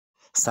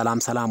ሰላም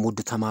ውድ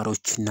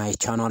ተማሪዎችና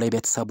የቻናሌ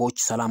ቤተሰቦች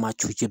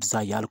ሰላማችሁ ይብዛ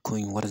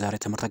ያልኩኝ ወደ ዛሬ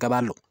ትምህርት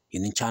ገባለሁ።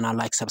 ይህንን ቻናል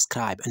ላይክ፣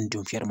 ሰብስክራይብ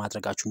እንዲሁም ሼር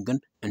ማድረጋችሁን ግን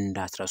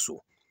እንዳትረሱ።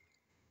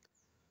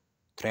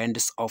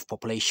 Trends of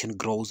population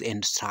growth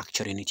and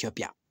structure in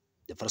Ethiopia.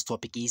 The first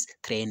topic is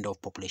trend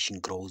of population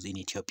growth in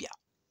Ethiopia.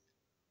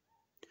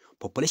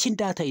 Population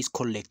data is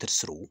collected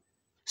through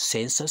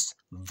census,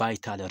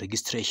 vital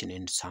registration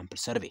and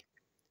sample survey.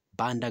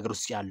 በአንድ ሀገር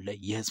ውስጥ ያለ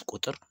የህዝብ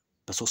ቁጥር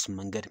በሶስት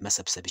መንገድ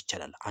መሰብሰብ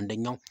ይቻላል።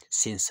 አንደኛው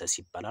ሴንሰስ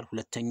ይባላል፣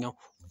 ሁለተኛው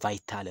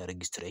ቫይታል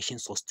ሬጅስትሬሽን፣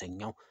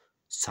 ሶስተኛው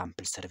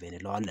ሳምፕል ሰርቬይ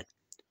እንለዋለን።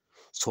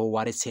 So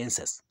what is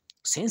census?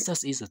 Census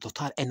is the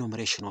total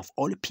enumeration of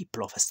all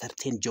people of a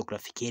certain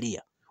geographic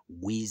area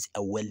with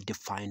a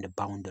well-defined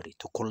boundary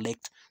to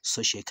collect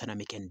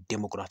socio-economic and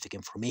demographic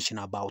information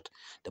about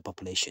the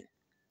population.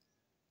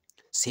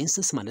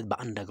 ሴንሰስ ማለት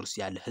በአንድ ሀገር ውስጥ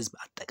ያለ ህዝብ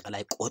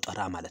አጠቃላይ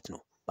ቆጠራ ማለት ነው።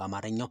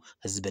 በአማርኛው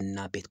ህዝብና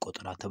ቤት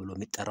ቆጠራ ተብሎ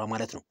የሚጠራው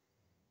ማለት ነው።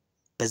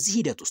 በዚህ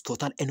ሂደት ውስጥ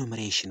ቶታል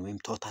ኤኑሜሬሽን ወይም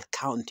ቶታል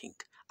ካውንቲንግ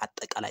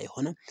አጠቃላይ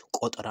የሆነ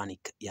ቆጠራን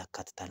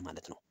ያካትታል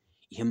ማለት ነው።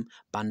 ይህም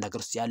በአንድ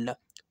ሀገር ውስጥ ያለ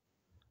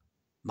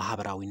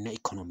ማህበራዊና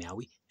ኢኮኖሚያዊ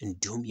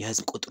እንዲሁም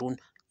የህዝብ ቁጥሩን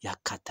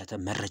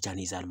ያካተተ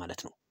መረጃን ይዛል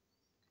ማለት ነው።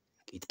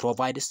 It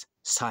provides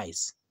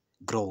size,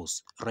 growth,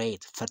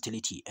 rate,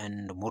 fertility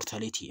and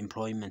mortality,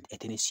 employment,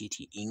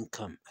 ethnicity,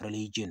 income,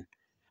 religion,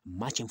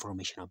 much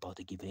information about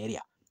a given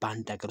area.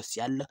 በአንድ ሀገር ውስጥ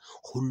ያለ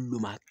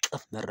ሁሉም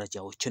አቀፍ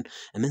መረጃዎችን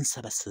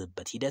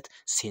የምንሰበስብበት ሂደት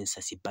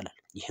ሴንሰስ ይባላል።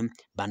 ይህም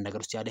በአንድ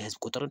ሀገር ውስጥ ያለ ህዝብ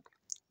ቁጥርን፣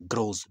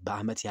 ግሮዝ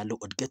በአመት ያለው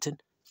እድገትን፣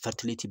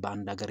 ፈርቲሊቲ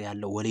በአንድ ሀገር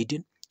ያለው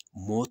ወሊድን፣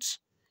 ሞት፣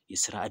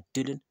 የስራ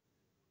እድልን፣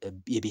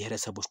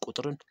 የብሔረሰቦች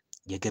ቁጥርን፣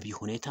 የገቢ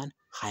ሁኔታን፣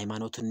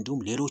 ሃይማኖትን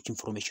እንዲሁም ሌሎች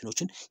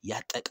ኢንፎርሜሽኖችን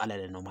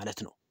ያጠቃለለ ነው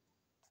ማለት ነው።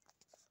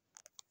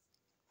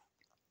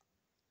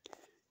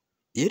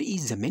 There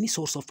is a many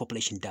source of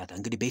population data.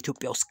 እንግዲህ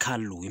በኢትዮጵያ ውስጥ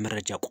ካሉ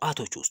የመረጃ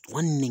ቋቶች ውስጥ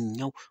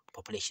ዋነኛው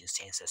population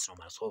census ነው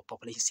ማለት ነው። So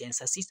population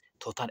census is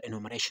total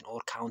enumeration or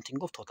counting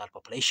of total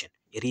population.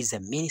 It is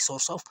a many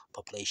source of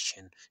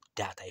population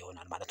data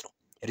ይሆናል ማለት ነው።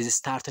 It is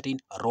started in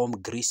Rome,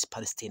 Greece,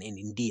 Palestine and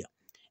India.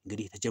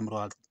 እንግዲህ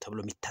ተጀምሯል ተብሎ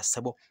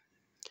የሚታሰበው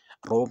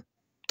ሮም፣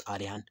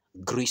 ጣሊያን፣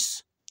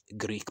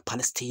 ግሪክ፣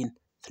 ፓለስቲን፣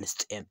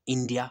 ፍልስጤም፣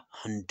 ኢንዲያ፣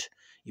 ህንድ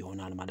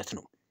ይሆናል ማለት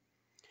ነው።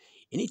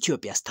 In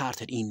Ethiopia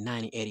started in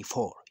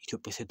 1984.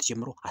 ኢትዮጵያ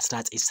ስትጀምሮ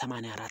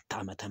 1984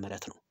 ዓመተ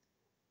ምህረት ነው።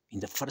 In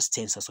the first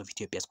census of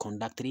Ethiopia is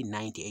conducted in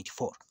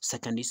 1984.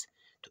 Second is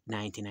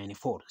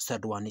 1994.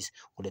 Third one is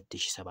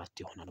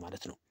 2007 ይሆናል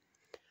ማለት ነው።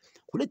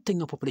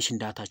 ሁለተኛው ፖፑሌሽን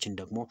ዳታችን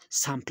ደግሞ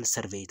ሳምፕል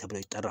ሰርቬይ ተብሎ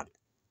ይጠራል።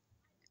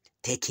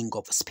 Taking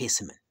of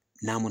specimen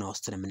ናሙና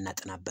ወስደን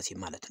የምናጠናበት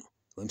ማለት ነው።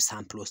 ወይም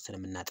ሳምፕል ወስደን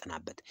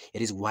የምናጠናበት.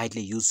 It is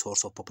widely used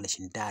source of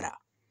population data.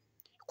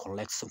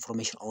 Collects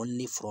information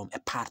only from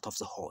a part of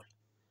the whole.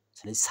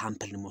 ስለዚህ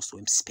ሳምፕል እንወስድ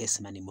ወይም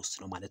ስፔሲመን እንወስድ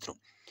ነው ማለት ነው።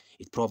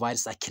 It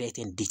provides accurate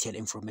and detailed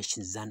information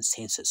than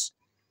census.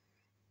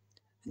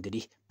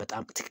 እንግዲህ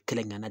በጣም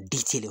ትክክለኛና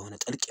ዲቴል የሆነ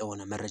ጥልቅ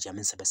የሆነ መረጃ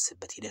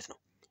የምንሰበስብበት ሂደት ነው።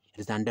 It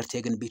is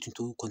undertaken between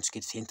two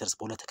consecutive centers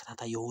በሁለት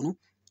ተከታታይ የሆኑ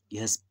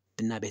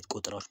የህዝብና ቤት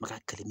ቆጠራዎች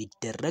መካከል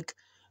የሚደረግ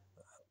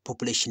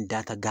ፖፑሌሽን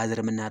ዳታ ጋዘር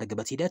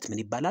የምናደርግበት ሂደት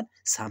ምን ይባላል?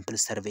 ሳምፕል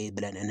ሰርቬይ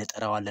ብለን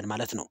እንጠራዋለን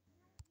ማለት ነው።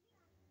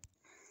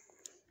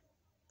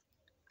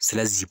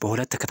 ስለዚህ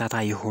በሁለት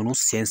ተከታታይ የሆኑ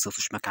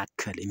ሴንሰሶች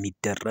መካከል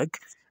የሚደረግ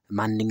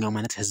ማንኛውም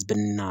አይነት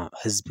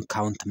ህዝብ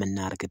ካውንት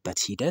የምናደርግበት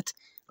ሂደት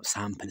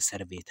ሳምፕል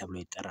ሰርቬይ ተብሎ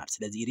ይጠራል።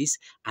 ስለዚህ it is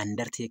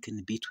undertaken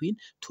between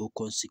two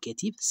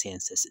consecutive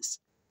censuses.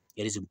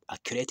 It is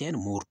accurate and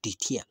more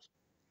detailed.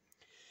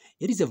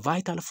 It is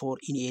vital for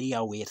in area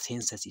where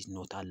census is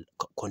not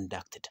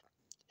conducted.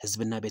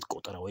 ህዝብና ቤት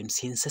ቆጠራ ወይም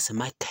ሴንሰስ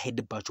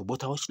የማይካሄድባቸው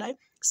ቦታዎች ላይ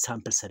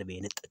ሳምፕል ሰርቬይ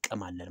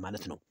እንጠቀማለን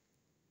ማለት ነው።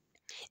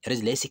 It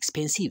is less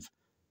expensive.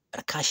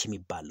 ርካሽ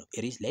የሚባል ነው።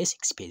 It is less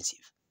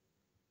expensive.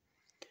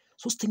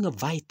 ሶስተኛው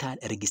ቫይታል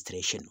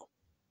ሬጅስትሬሽን ነው።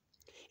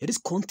 It is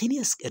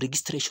continuous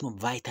registration of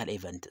vital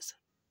events.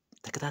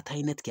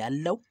 ተከታታይነት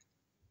ያለው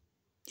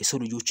የሰው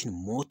ልጆችን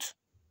ሞት፣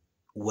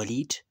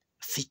 ወሊድ፣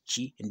 ፍቺ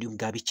እንዲሁም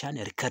ጋብቻን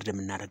ሪከርድ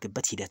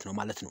የምናደርግበት ሂደት ነው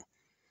ማለት ነው።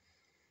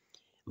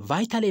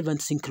 Vital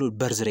events include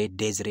birth rate,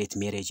 death rate,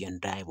 marriage and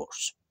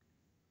divorce.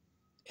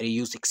 It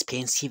is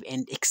expensive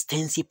and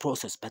extensive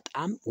process.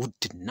 በጣም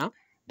ውድና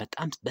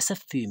በጣም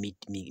በሰፊው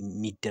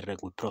የሚደረግ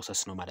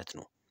ፕሮሰስ ነው ማለት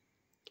ነው።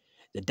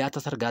 The data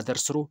are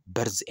gathered through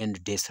birth and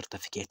death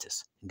certificates.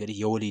 እንግዲህ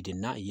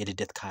የወሊድና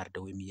የልደት ካርድ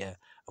ወይም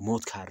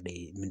የሞት ካርድ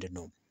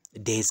ምንድነው?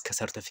 ዴዝ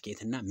ከሰርቲፊኬት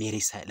እና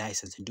ሜሪጅ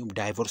ላይሰንስ እንዲሁም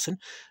ዳይቮርስን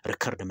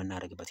ሪከርድ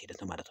የምናደርግበት ሂደት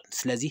ነው ማለት ነው።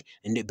 ስለዚህ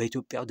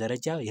በኢትዮጵያ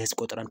ደረጃ የህዝብ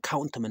ቆጠራን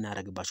ካውንት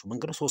የምናደርግባቸው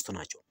መንገዶች ሶስት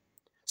ናቸው።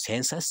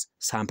 ሴንሰስ፣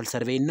 ሳምፕል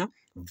ሰርቬይ እና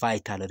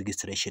ቫይታል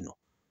ሬጅስትሬሽን ነው።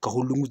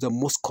 ከሁሉም the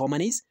most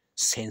common is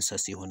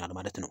census ይሆናል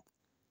ማለት ነው።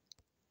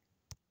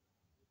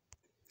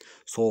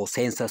 So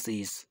census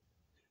is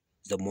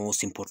the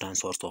most important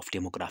source of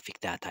demographic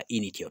data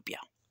in Ethiopia.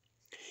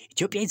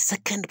 Ethiopia is the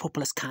second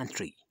populous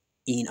country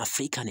in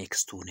Africa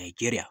next to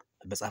Nigeria.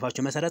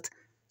 በጻፋቸው መሰረት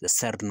the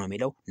third ነው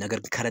የሚለው ነገር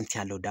ግን ከረንት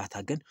ያለው ዳታ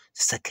ግን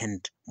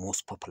second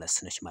most populous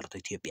ነች ማለት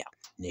ነው ኢትዮጵያ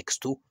next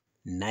to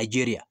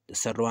Nigeria. The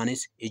third one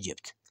is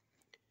Egypt.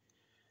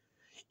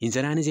 In the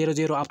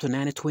 1900 up to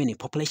 1920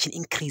 population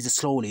increased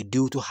slowly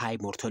due to high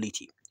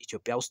mortality.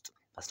 ኢትዮጵያ ውስጥ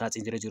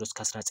 1900 እስከ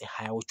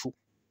 1920ዎቹ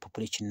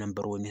ፖፑሌሽን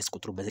ነምበሩ ወይም የህዝብ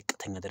ቁጥሩ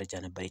በዝቅተኛ ደረጃ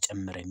ነበር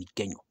የጨመረ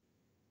የሚገኘው።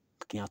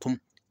 ምክንያቱም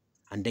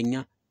አንደኛ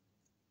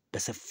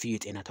በሰፊው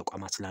የጤና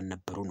ተቋማት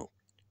ስላልነበሩ ነው።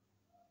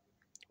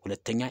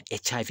 ሁለተኛ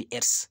HIV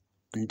ኤድስ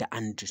እንደ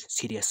አንድ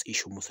ሲሪየስ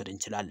ኢሹ መውሰድ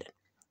እንችላለን።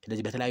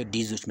 ስለዚህ በተለያዩ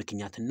ዲዚዞች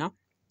ምክንያትና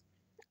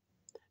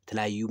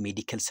የተለያዩ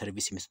ሜዲካል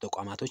ሰርቪስ የሚሰጡ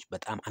ተቋማቶች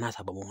በጣም አናሳ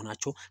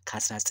በመሆናቸው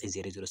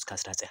ከ1900 እስከ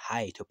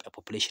 1920 ኢትዮጵያ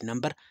ፖፑሌሽን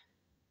ነምበር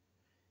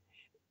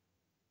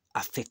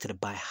affected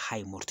by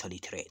high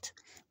mortality rate.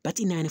 But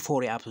in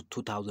 1940 up to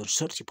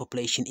 2030,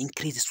 population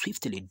increased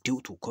swiftly due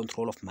to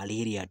control of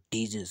malaria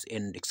disease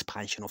and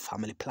expansion of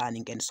family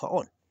planning and so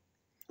on.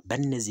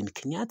 በእነዚህ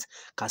ምክንያት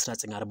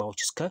ከ1940ዎች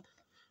እስከ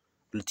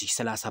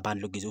 2030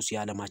 ባለው ጊዜ ውስጥ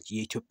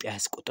የኢትዮጵያ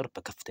ህዝብ ቁጥር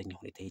በከፍተኛ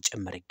ሁኔታ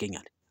እየጨመረ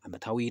ይገኛል።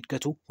 አመታዊ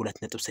እድገቱ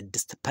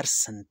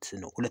 2.6%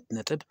 ነው። 2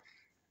 ነጥብ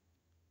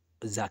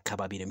እዛ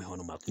አካባቢ ነው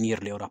የሚሆነው ማለት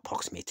nearly or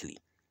approximately.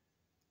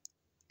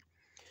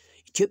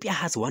 Ethiopia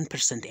has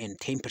 1% and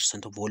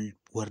 10% of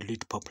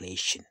world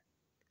population.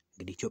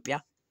 እንግዲህ ኢትዮጵያ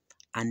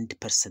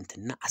 1%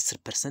 እና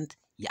 10%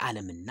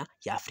 የዓለምና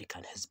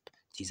የአፍሪካን ህዝብ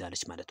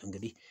ትይዛለች ማለት ነው።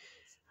 እንግዲህ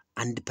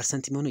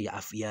 1% የሚሆነው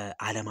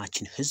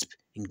የዓለማችን ህዝብ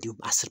እንዲሁም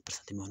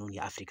 10% የሚሆነው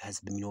የአፍሪካ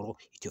ህዝብ የሚኖረው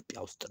ኢትዮጵያ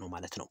ውስጥ ነው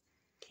ማለት ነው።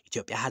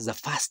 ኢትዮጵያ has the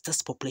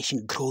fastest population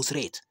growth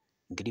rate.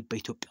 እንግዲህ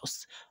በኢትዮጵያ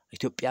ውስጥ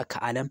ኢትዮጵያ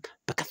ከዓለም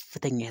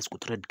በከፍተኛ የህዝብ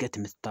ቁጥር እድገት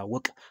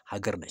የምትታወቅ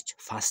ሀገር ነች።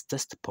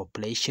 fastest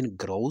population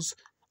growth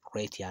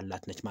rate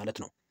ያላት ነች ማለት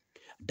ነው።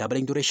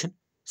 ዳብሊንግ ዱሬሽን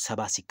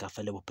 70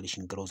 ሲካፈል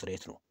ለፖፑሌሽን ግሮዝ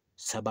ሬት ነው።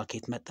 70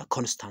 ከየት መጣ?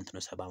 ኮንስታንት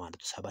ነው 70 ማለት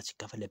ነው። 70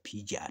 ሲካፈል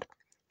ለፒጂአር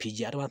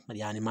ማለት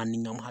ያኔ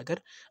ማንኛውም ሀገር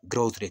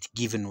ግሮዝ ሬት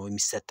ጊቭን ነው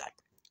የሚሰጣል።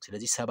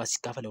 ስለዚህ 70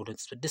 ሲካፈል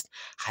ለ2.6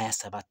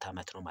 27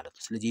 ዓመት ነው ማለት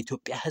ነው። ስለዚህ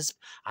የኢትዮጵያ ህዝብ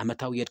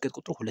አመታዊ የእድገት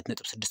ቁጥሩ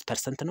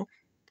 2.6% ነው።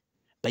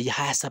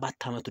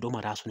 በየ27 ዓመቱ ደግሞ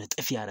ራሱን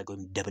እጥፍ ያደረገው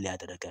ደብል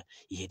ያደረገ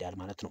ይሄዳል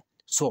ማለት ነው።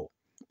 ሶ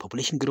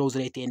ፖፑሌሽን ግሮዝ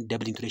ሬት ኤንድ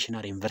ዳብሊንግ ዱሬሽን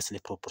አር ኢንቨርስሊ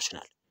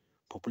ፕሮፖርሽናል።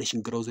 ፖፑሌሽን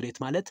ግሮዝ ሬት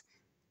ማለት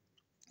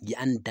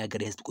የአንድ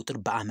ሀገር የህዝብ ቁጥር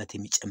በአመት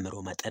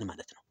የሚጨምረው መጠን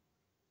ማለት ነው።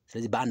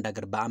 ስለዚህ በአንድ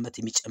ሀገር በአመት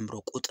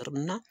የሚጨምረው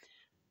ቁጥርና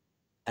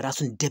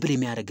ራሱን ደብል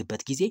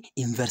የሚያደርግበት ጊዜ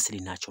ኢንቨርስሊ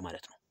ናቸው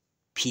ማለት ነው።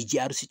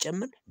 ፒጂአር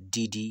ሲጨምር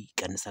ዲዲ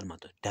ይቀንሳል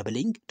ማለት ነው።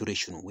 ዳብሊንግ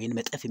ዱሬሽኑ ወይን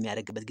መጠፍ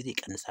የሚያደርግበት ጊዜ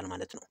ይቀንሳል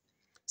ማለት ነው።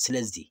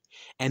 ስለዚህ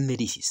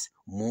MDCs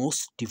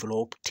most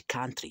developed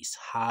countries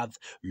have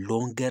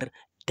longer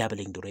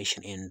doubling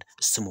duration and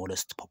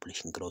smallest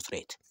population growth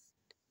rate.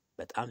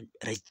 በጣም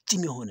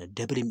ረጅም የሆነ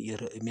ደብል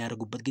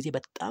የሚያደርጉበት ጊዜ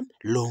በጣም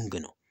ሎንግ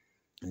ነው።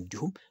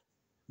 እንዲሁም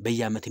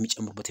በየአመት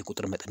የሚጨምሩበት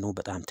የቁጥር መጠን ነው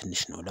በጣም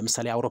ትንሽ ነው።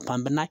 ለምሳሌ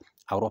አውሮፓን ብናይ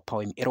አውሮፓ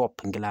ወይም ኢሮፕ፣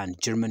 እንግላንድ፣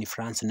 ጀርመኒ፣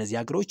 ፍራንስ እነዚህ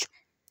ሀገሮች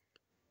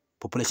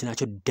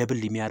ፖፑሌሽናቸው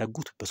ደብል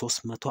የሚያደርጉት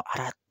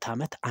በ304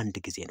 ዓመት አንድ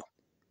ጊዜ ነው።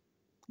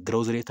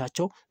 ግሮዝ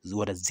ሬታቸው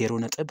ወደ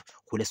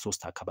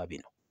 0.23 አካባቢ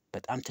ነው።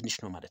 በጣም ትንሽ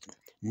ነው ማለት ነው።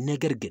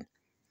 ነገር ግን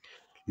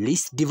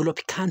least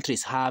developed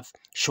countries have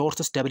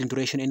shortest doubling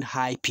duration and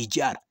high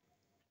PGR.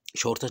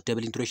 shortest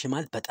doubling duration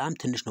ማለት በጣም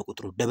ትንሽ ነው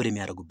ቁጥሩ ደብል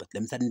የሚያደርጉበት።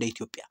 ለምሳሌ እንደ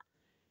ኢትዮጵያ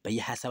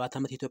በየ27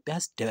 ዓመት ኢትዮጵያ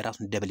ህዝብ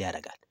ራሱን ደብል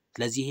ያደርጋል።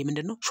 ስለዚህ ይሄ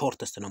ምንድነው?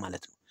 ሾርተስት ነው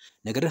ማለት ነው።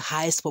 ነገር ግን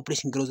ሃይስት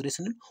ፖፑሌሽን ግሮዝ ሬት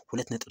ስንል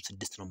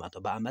 2.6 ነው ማለት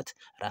ነው። በአመት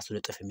ራሱን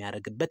እጥፍ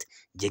የሚያደርግበት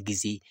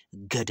የጊዜ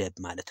ገደብ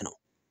ማለት ነው።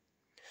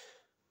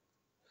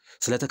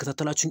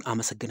 ስለተከታተላችሁኝ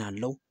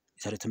አመሰግናለሁ።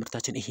 ዛሬ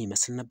ትምህርታችን ይሄ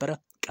ይመስል ነበር።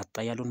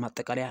 ቀጣይ ያለውን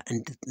ማጠቃለያ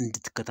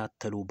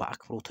እንድትከታተሉ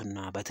በአክብሮትና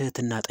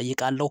በትህትና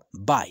ጠይቃለሁ።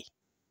 ባይ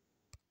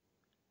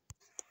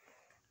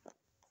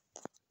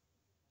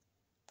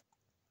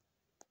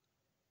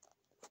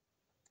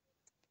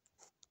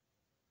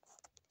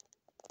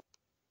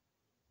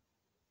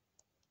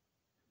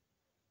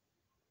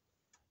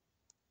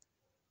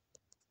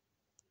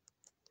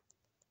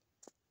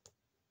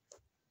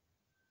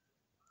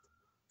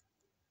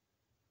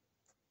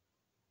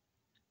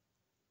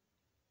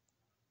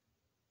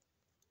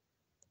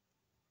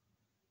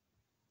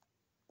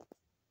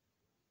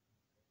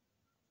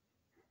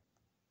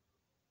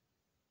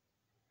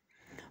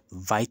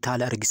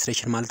ቫይታል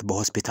ሬጅስትሬሽን ማለት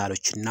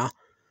በሆስፒታሎችና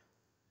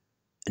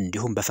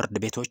እንዲሁም በፍርድ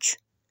ቤቶች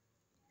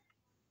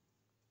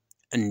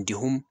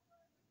እንዲሁም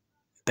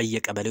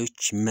በየቀበሌዎች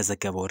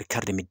የሚመዘገበው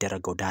ሪከርድ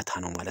የሚደረገው ዳታ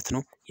ነው ማለት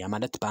ነው። ያ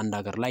ማለት በአንድ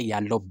ሀገር ላይ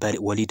ያለው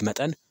ወሊድ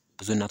መጠን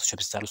ብዙ እናቶች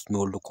ሆስፒታል ውስጥ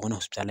የሚወልዱ ከሆነ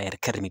ሆስፒታል ላይ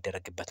ሪከርድ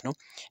የሚደረግበት ነው።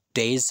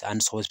 ዴይዝ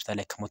አንድ ሰው ሆስፒታል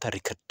ላይ ከሞተ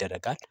ሪከርድ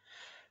ይደረጋል።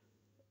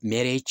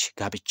 ሜሬጅ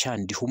ጋብቻ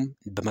እንዲሁም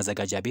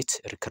በመዘጋጃ ቤት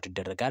ሪከርድ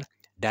ይደረጋል።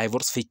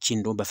 ዳይቮርስ ፍቺ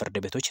እንደውም በፍርድ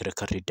ቤቶች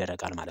ሪከርድ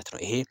ይደረጋል ማለት ነው።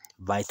 ይሄ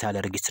ቫይታል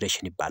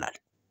ሬጅስትሬሽን ይባላል።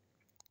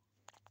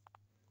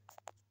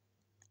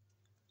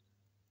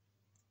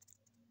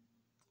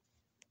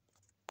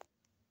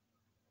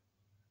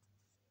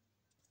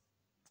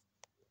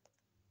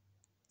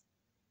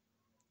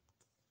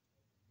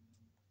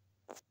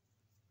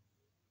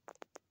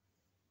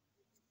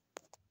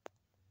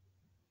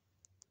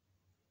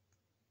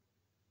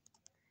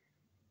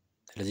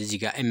 ስለዚህ እዚህ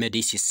ጋር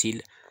MDC ሲል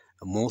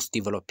most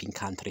developing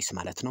countries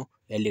ማለት ነው።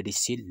 LDC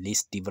ሲል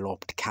least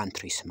developed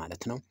countries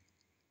ማለት ነው።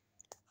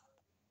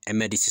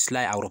 MDC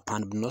ላይ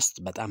አውሮፓን ብንወስድ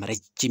በጣም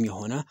ረጅም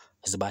የሆነ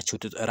ህዝባቸው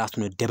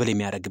ራሱን ደብል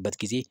የሚያደርግበት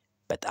ጊዜ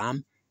በጣም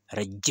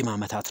ረጅም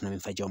ዓመታት ነው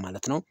የሚፈጀው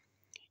ማለት ነው።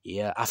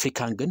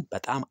 የአፍሪካን ግን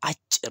በጣም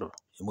አጭር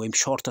ወይም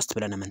ሾርተስት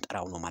ብለን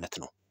የምንጠራው ነው ማለት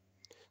ነው።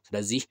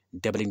 ስለዚህ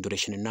ደብሊንግ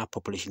ዱሬሽን እና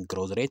ፖፑሌሽን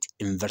ግሮዝ ሬት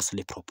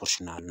ኢንቨርስሊ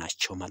ፕሮፖርሽናል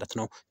ናቸው ማለት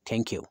ነው።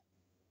 ቴንክ ዩ